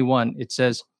 and 21. It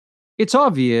says, "It's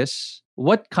obvious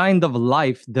what kind of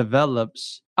life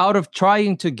develops out of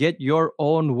trying to get your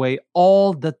own way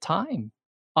all the time.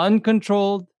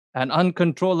 Uncontrolled and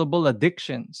uncontrollable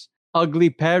addictions,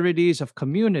 ugly parodies of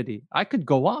community." I could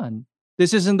go on.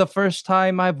 This isn't the first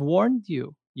time I've warned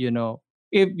you.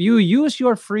 If you use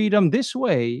your freedom this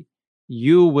way,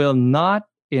 you will not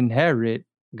inherit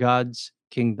God's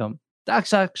kingdom.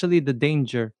 That's actually the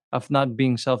danger of not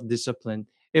being self-disciplined.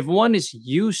 If one is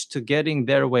used to getting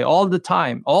their way all the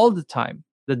time,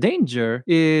 the danger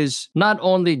is not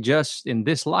only just in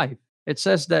this life. It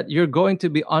says that you're going to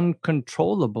be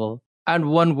uncontrollable,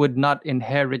 and one would not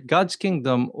inherit God's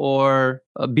kingdom or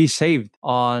be saved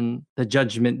on the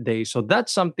judgment day. So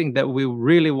that's something that we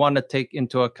really want to take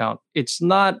into account. It's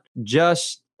not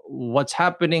just what's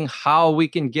happening, how we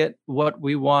can get what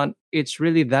we want. It's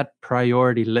really that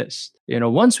priority list.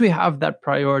 Once we have that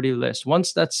priority list,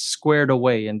 once that's squared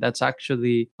away, and that's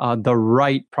actually the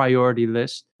right priority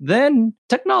list, then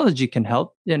technology can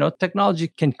help. Technology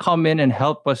can come in and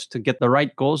help us to get the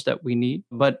right goals that we need.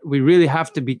 But we really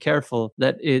have to be careful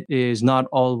that it is not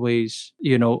always,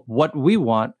 what we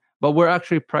want, but we're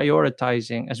actually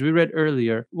prioritizing, as we read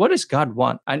earlier, what does God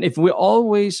want? And if we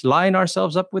always line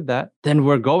ourselves up with that, then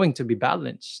we're going to be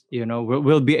balanced.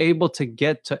 We'll be able to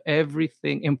get to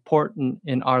everything important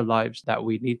in our lives that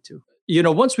we need to.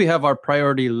 Once we have our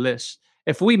priority list,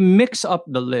 if we mix up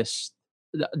the list,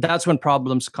 that's when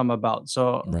problems come about.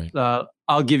 So Right.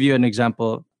 I'll give you an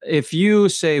example. If you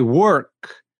say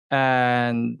work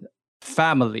and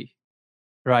family,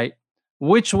 right?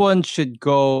 Which one should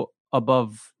go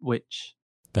above which?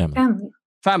 Family.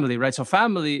 Family, right? So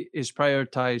family is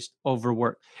prioritized over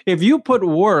work. If you put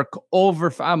work over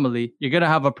family, you're going to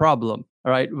have a problem,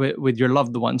 all right, with your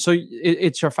loved one. So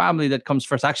it's your family that comes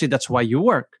first. Actually, that's why you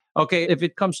work. Okay, if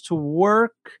it comes to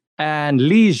work and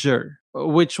leisure,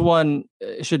 which one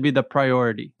should be the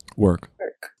priority? Work.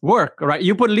 Work, right?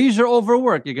 You put leisure over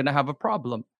work, you're going to have a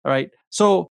problem, right?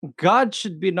 So God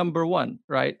should be number one,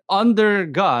 right? Under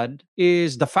God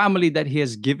is the family that he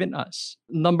has given us.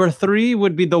 Number three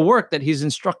would be the work that he's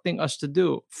instructing us to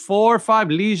do. 4, 5,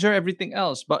 leisure, everything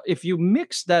else. But if you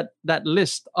mix that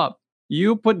list up,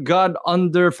 you put God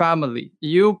under family,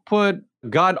 you put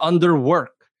God under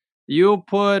work, you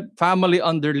put family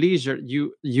under leisure,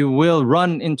 you will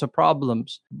run into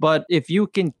problems. But if you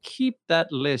can keep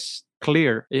that list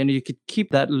clear and you could keep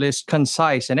that list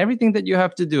concise, and everything that you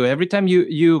have to do every time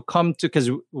you come to, because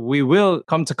we will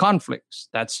come to conflicts,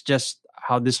 that's just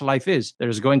how this life is.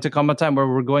 There's going to come a time where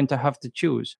we're going to have to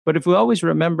choose. But if we always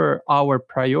remember our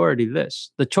priority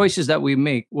list, the choices that we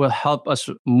make will help us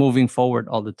moving forward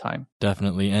all the time.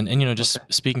 Definitely. And just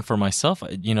speaking for myself,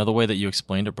 the way that you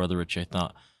explained it, Brother Richie, I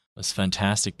thought was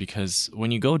fantastic, because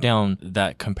when you go down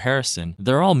that comparison,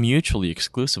 they're all mutually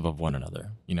exclusive of one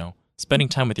another. Spending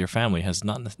time with your family has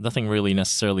nothing really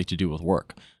necessarily to do with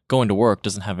work. Going to work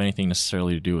doesn't have anything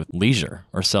necessarily to do with leisure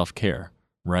or self-care,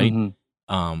 right?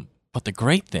 Mm-hmm. But the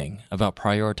great thing about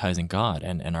prioritizing God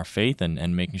and our faith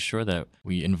and making sure that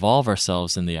we involve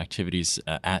ourselves in the activities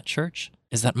at church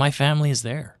is that my family is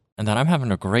there and that I'm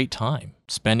having a great time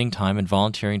spending time and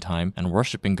volunteering time and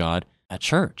worshiping God at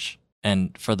church.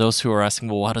 And for those who are asking,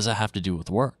 well, what does that have to do with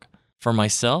work? For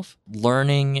myself,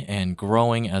 learning and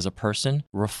growing as a person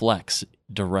reflects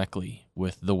directly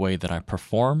with the way that I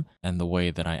perform and the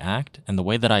way that I act and the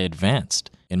way that I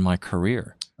advanced in my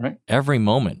career. Right. Every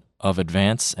moment of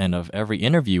advance and of every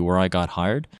interview where I got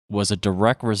hired was a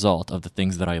direct result of the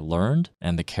things that I learned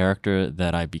and the character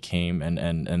that I became and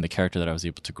the character that I was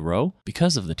able to grow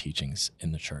because of the teachings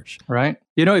in the church. Right.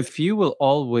 If you will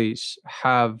always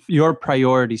have your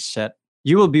priorities set,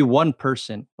 you will be one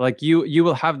person. Like you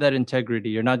will have that integrity.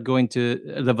 You're not going to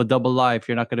live a double life.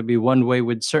 You're not going to be one way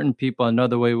with certain people,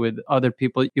 another way with other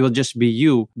people. You will just be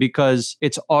you because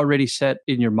it's already set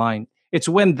in your mind. It's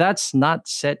when that's not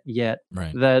set yet,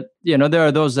 right, that, there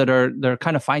are those they're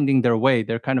kind of finding their way.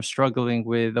 They're kind of struggling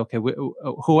with, okay,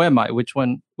 who am I? Which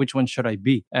one should I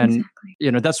be? And,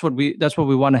 exactly. that's what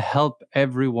we want to help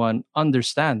everyone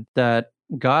understand, that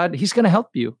God, he's going to help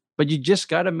you. But you just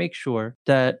got to make sure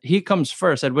that he comes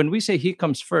first. And when we say he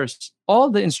comes first, all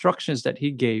the instructions that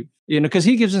he gave, because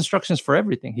he gives instructions for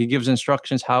everything. He gives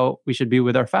instructions how we should be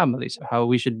with our families, how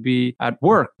we should be at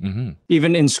work, mm-hmm,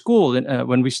 even in school,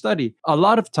 when we study. A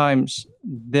lot of times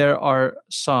there are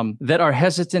some that are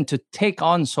hesitant to take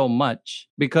on so much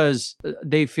because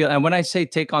they feel, and when I say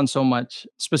take on so much,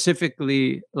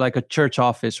 specifically like a church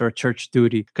office or a church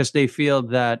duty, because they feel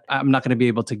that I'm not going to be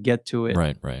able to get to it.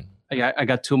 Right. I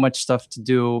got too much stuff to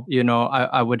do.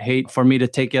 I would hate for me to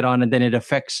take it on and then it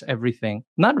affects everything.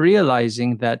 Not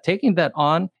realizing that taking that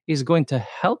on is going to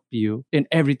help you in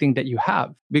everything that you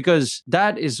have, because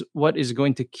that is what is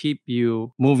going to keep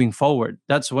you moving forward.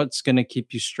 That's what's going to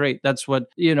keep you straight. That's what,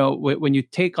 when you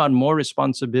take on more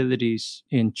responsibilities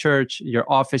in church, your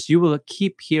office, you will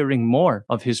keep hearing more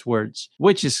of his words,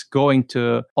 which is going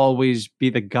to always be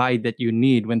the guide that you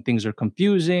need when things are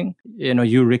confusing.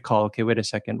 You recall, okay, wait a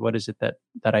second, what is it that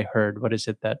I heard? What is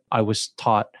it that I was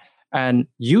taught? And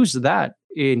use that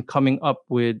in coming up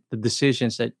with the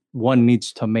decisions that one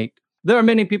needs to make. There are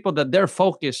many people that they're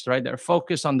focused, right? They're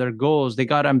focused on their goals. They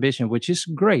got ambition, which is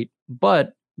great.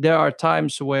 But there are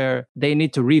times where they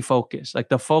need to refocus. Like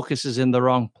the focus is in the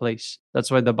wrong place.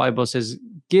 That's why the Bible says,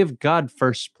 give God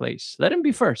first place. Let him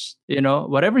be first.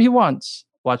 Whatever he wants,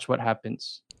 watch what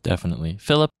happens. Definitely.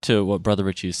 Philip, to what Brother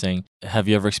Richie is saying, have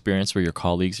you ever experienced where your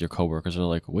colleagues, your coworkers are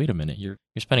like, wait a minute, you're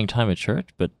spending time at church,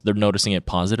 but they're noticing it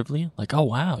positively? Like, oh,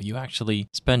 wow, you actually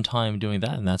spend time doing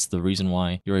that, and that's the reason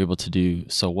why you're able to do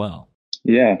so well.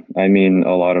 Yeah, a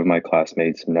lot of my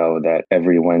classmates know that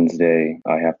every Wednesday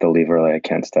I have to leave early. I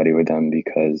can't study with them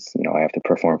because, I have to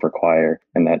perform for choir,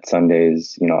 and that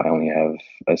Sundays, I only have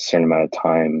a certain amount of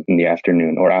time in the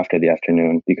afternoon or after the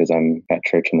afternoon because I'm at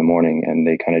church in the morning, and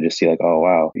they kind of just see like, oh,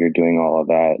 wow, you're doing all of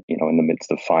that, in the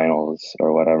midst of finals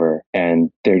or whatever. And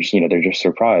they're just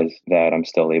surprised that I'm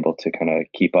still able to kind of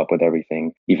keep up with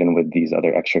everything, even with these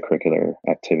other extracurricular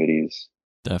activities.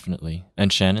 Definitely.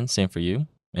 And Shannon, same for you?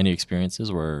 Any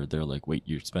experiences where they're like, wait,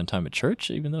 you spend time at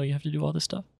church even though you have to do all this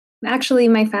stuff? Actually,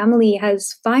 my family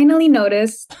has finally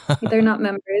noticed, they're not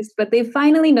members, but they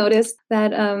finally noticed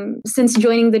that since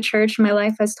joining the church, my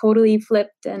life has totally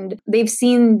flipped, and they've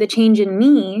seen the change in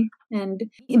me. And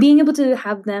being able to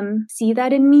have them see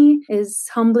that in me is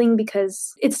humbling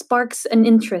because it sparks an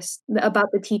interest about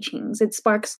the teachings. It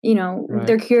sparks, Right.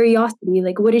 their curiosity.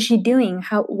 Like, what is she doing?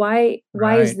 Why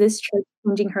Right. is this church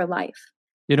changing her life?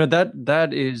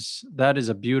 That is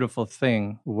a beautiful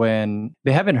thing when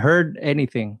they haven't heard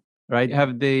anything, right?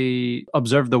 Have they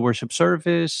observed the worship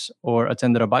service or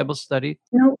attended a Bible study?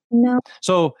 No, no.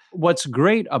 So what's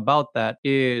great about that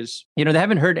is, they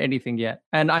haven't heard anything yet.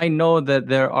 And I know that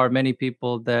there are many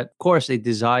people that, of course, they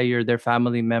desire their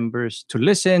family members to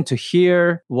listen, to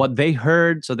hear what they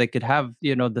heard so they could have,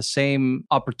 the same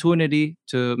opportunity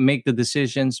to make the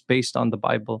decisions based on the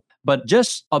Bible. But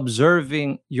just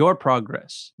observing your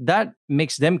progress, that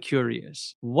makes them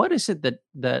curious. What is it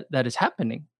that is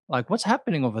happening? Like, what's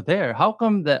happening over there? How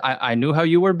come that I knew how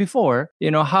you were before?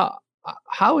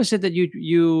 How is it that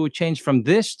you change from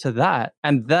this to that?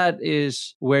 And that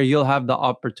is where you'll have the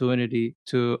opportunity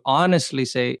to honestly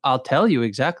say, I'll tell you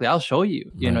exactly, I'll show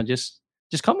you, Right. just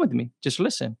come with me, just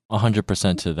listen.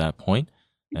 100% to that point.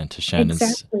 And to Shannon's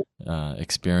Exactly.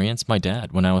 experience, my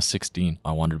dad, when I was 16,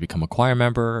 I wanted to become a choir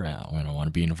member. I want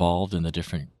to be involved in the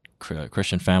different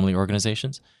Christian family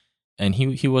organizations. And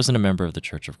he wasn't a member of the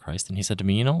Church of Christ. And he said to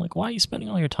me, like, why are you spending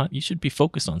all your time? You should be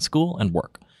focused on school and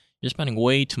work. You're spending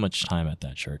way too much time at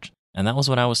that church. And that was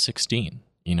when I was 16.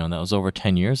 That was over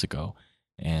 10 years ago.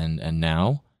 And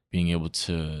now, being able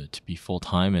to be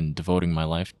full-time and devoting my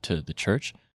life to the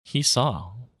church, he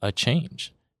saw a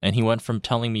change. And he went from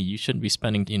telling me you shouldn't be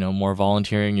spending, more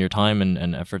volunteering your time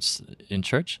and efforts in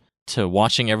church to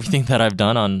watching everything that I've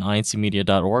done on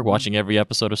incmedia.org, watching every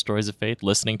episode of Stories of Faith,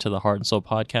 listening to the Heart and Soul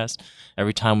podcast.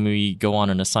 Every time we go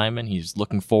on an assignment, he's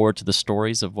looking forward to the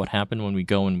stories of what happened when we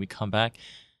go and we come back.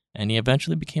 And he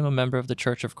eventually became a member of the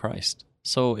Church of Christ.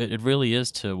 So it really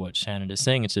is to what Shannon is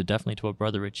saying. It's definitely to what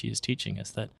Brother Richie is teaching us,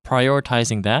 that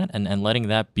prioritizing that and letting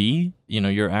that be,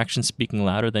 your actions speaking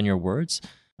louder than your words,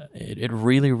 it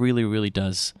really, really, really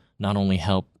does not only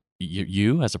help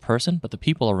you as a person, but the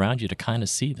people around you to kind of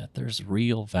see that there's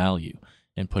real value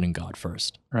in putting God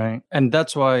first. Right. And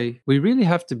that's why we really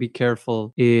have to be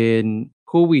careful in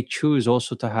who we choose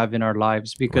also to have in our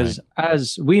lives, because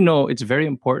as we know, it's very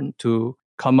important to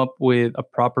come up with a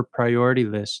proper priority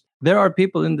list. There are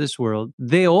people in this world,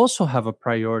 they also have a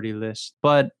priority list,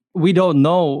 but we don't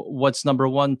know what's number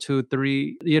 1, 2,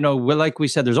 3. Like we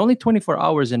said, there's only 24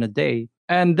 hours in a day.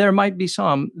 And there might be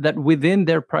some that within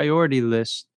their priority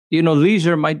list,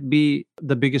 leisure might be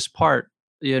the biggest part.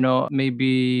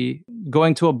 Maybe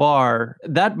going to a bar,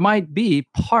 that might be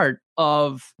part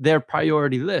of their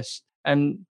priority list.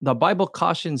 And the Bible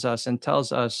cautions us and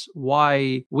tells us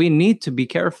why we need to be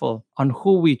careful on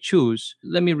who we choose.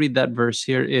 Let me read that verse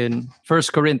here in 1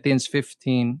 Corinthians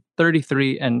 15,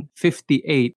 33 and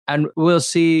 58. And we'll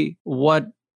see what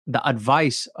the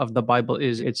advice of the Bible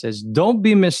is. It says, don't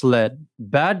be misled.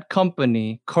 Bad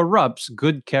company corrupts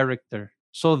good character.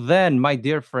 So then, my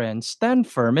dear friends, stand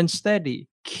firm and steady.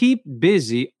 Keep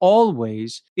busy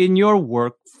always in your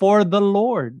work for the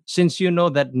Lord, since you know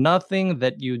that nothing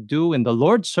that you do in the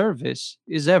Lord's service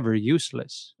is ever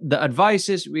useless. The advice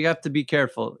is we have to be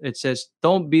careful. It says,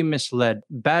 don't be misled.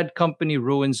 Bad company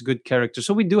ruins good character.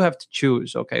 So we do have to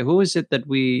choose, okay, who is it that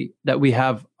we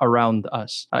have around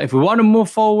us? If we want to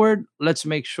move forward, let's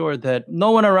make sure that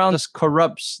no one around us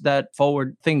corrupts that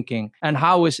forward thinking. And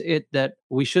how is it that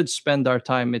we should spend our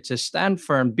time? It says, stand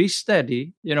firm, be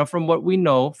steady, from what we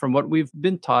know, from what we've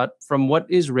been taught, from what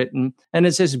is written. And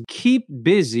it says, keep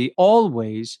busy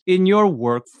always in your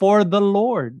work for the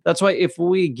Lord. That's why if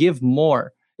we give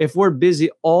more, if we're busy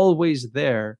always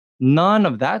there, none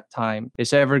of that time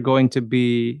is ever going to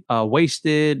be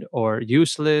wasted or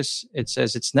useless. It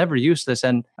says it's never useless.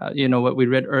 And what we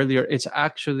read earlier, it's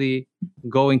actually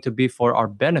going to be for our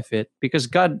benefit, because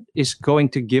God is going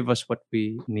to give us what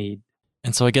we need.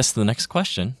 And so I guess the next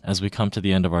question as we come to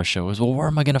the end of our show is, well, where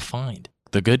am I going to find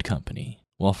the good company?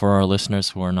 Well, for our listeners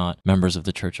who are not members of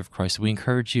the Church of Christ, we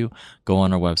encourage you, go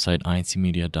on our website,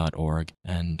 incmedia.org,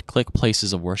 and click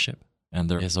Places of Worship. And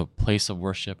there is a place of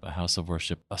worship, a house of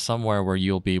worship, somewhere where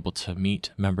you'll be able to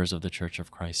meet members of the Church of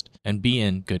Christ and be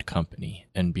in good company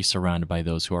and be surrounded by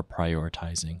those who are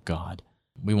prioritizing God.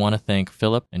 We want to thank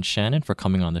Philip and Shannon for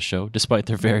coming on the show, despite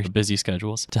their very busy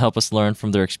schedules, to help us learn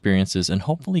from their experiences and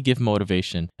hopefully give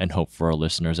motivation and hope for our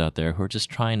listeners out there who are just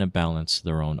trying to balance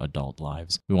their own adult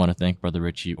lives. We want to thank Brother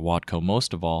Richie Watko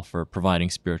most of all for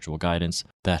providing spiritual guidance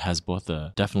that has both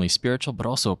a definitely spiritual but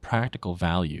also a practical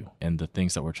value in the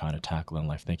things that we're trying to tackle in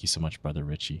life. Thank you so much, Brother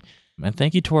Richie. And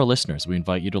thank you to our listeners. We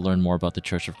invite you to learn more about the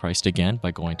Church of Christ again by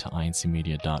going to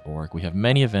incmedia.org. We have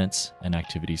many events and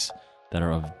activities that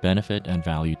are of benefit and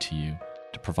value to you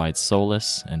to provide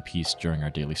solace and peace during our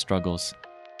daily struggles,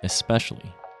 especially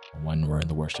when we're in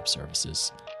the worship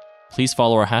services. Please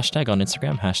follow our hashtag on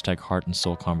Instagram, hashtag Heart and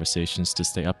Soul Conversations, to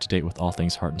stay up to date with all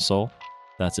things Heart and Soul.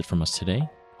 That's it from us today.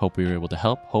 Hope we were able to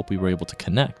help, hope we were able to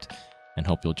connect, and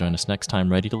hope you'll join us next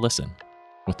time ready to listen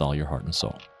with all your heart and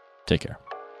soul. Take care.